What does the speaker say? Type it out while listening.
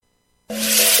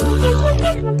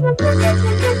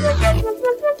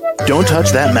Don't touch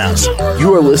that mouse.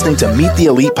 You are listening to Meet the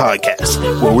Elite Podcast,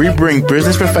 where we bring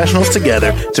business professionals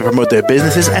together to promote their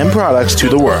businesses and products to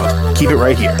the world. Keep it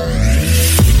right here.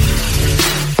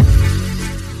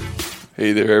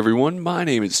 Hey there, everyone. My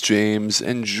name is James,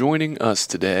 and joining us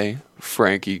today,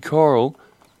 Frankie Carl,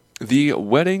 the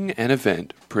wedding and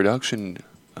event production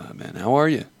man. How are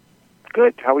you?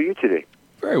 Good. How are you today?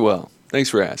 Very well. Thanks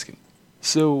for asking.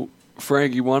 So,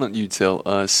 Frankie, why don't you tell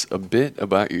us a bit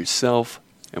about yourself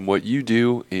and what you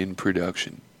do in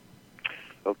production?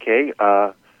 Okay.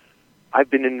 I've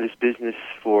been in this business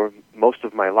for most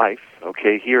of my life,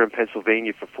 here in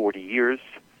Pennsylvania for 40 years,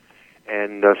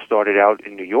 and started out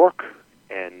in New York.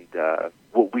 And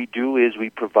what we do is we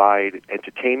provide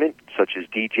entertainment, such as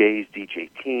DJs, DJ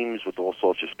teams with all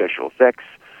sorts of special effects.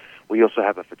 We also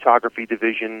have a photography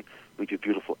division. We do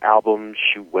beautiful albums,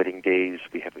 shoot wedding days.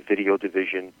 We have a video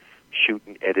division, shoot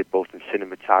and edit both in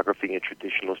cinematography and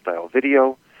traditional style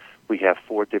video. We have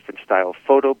 4 different style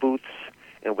photo booths,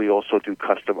 and we also do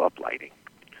custom uplighting.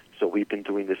 So we've been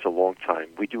doing this a long time.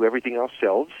 We do everything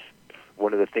ourselves.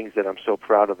 One of the things that I'm so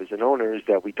proud of as an owner is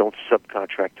that we don't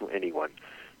subcontract to anyone.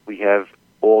 We have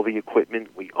all the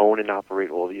equipment. We own and operate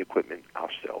all the equipment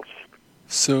ourselves.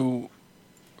 So,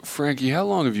 Frankie, how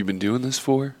long have you been doing this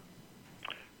for?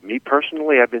 Me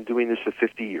personally, I've been doing this for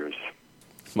 50 years.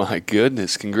 My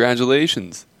goodness,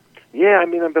 congratulations. Yeah,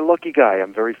 I'm a lucky guy.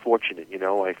 I'm very fortunate.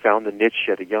 I found the niche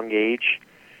at a young age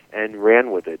and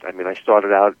ran with it. I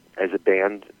started out as a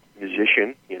band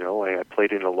musician. I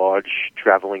played in a large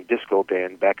traveling disco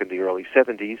band back in the early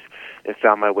 70s and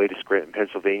found my way to Scranton,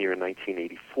 Pennsylvania in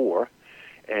 1984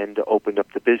 and opened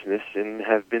up the business and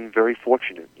have been very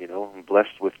fortunate. I'm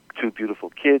blessed with 2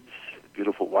 beautiful kids, a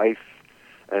beautiful wife,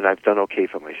 and I've done okay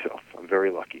for myself. I'm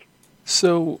very lucky.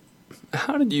 So,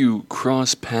 how did you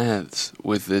cross paths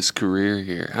with this career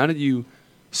here? How did you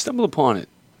stumble upon it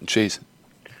and chase it?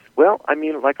 Well,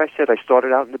 like I said, I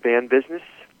started out in the band business,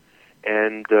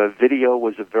 and video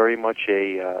was very much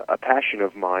a passion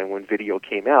of mine when video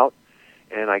came out,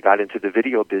 and I got into the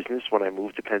video business when I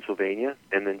moved to Pennsylvania,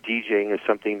 and then DJing is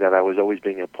something that I was always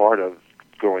being a part of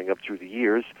growing up through the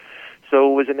years.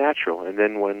 So it was a natural. And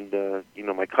then when,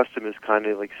 my customers kind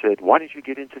of said, why did you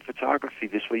get into photography?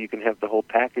 This way you can have the whole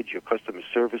package. Your customer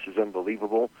service is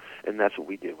unbelievable. And that's what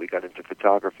we did. We got into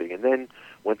photography. And then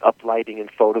when uplighting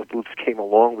and photo booths came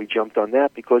along, we jumped on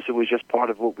that because it was just part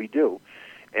of what we do.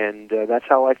 And that's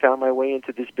how I found my way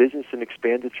into this business and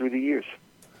expanded through the years.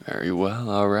 Very well.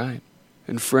 All right.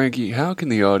 And Frankie, how can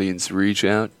the audience reach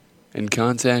out and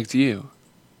contact you?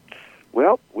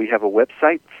 Well, we have a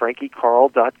website,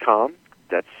 frankiecarl.com.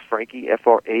 That's Frankie,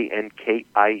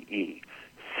 FranKie,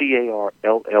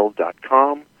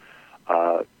 CARLL.com.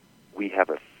 We have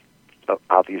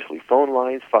obviously phone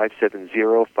lines,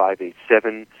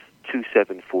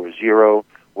 570-587-2740.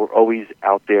 We're always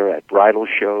out there at bridal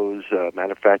shows.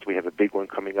 Matter of fact, we have a big one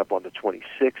coming up on the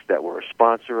 26th that we're a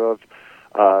sponsor of.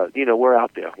 We're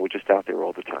out there. We're just out there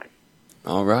all the time.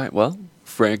 All right. Well,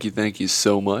 Frankie, thank you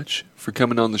so much for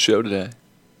coming on the show today.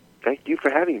 Thank you for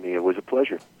having me. It was a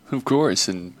pleasure. Of course,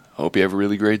 and hope you have a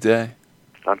really great day.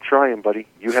 I'm trying, buddy.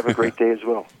 You have a great day as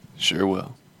well. Sure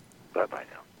will. Bye-bye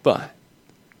now. Bye.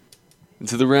 And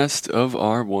to the rest of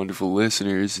our wonderful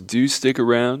listeners, do stick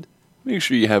around. Make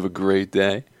sure you have a great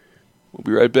day. We'll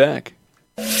be right back.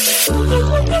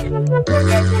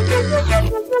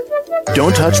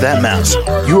 Don't touch that mouse.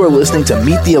 You are listening to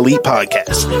Meet the Elite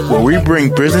Podcast, where we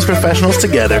bring business professionals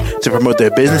together to promote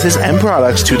their businesses and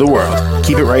products to the world.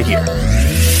 Keep it right here.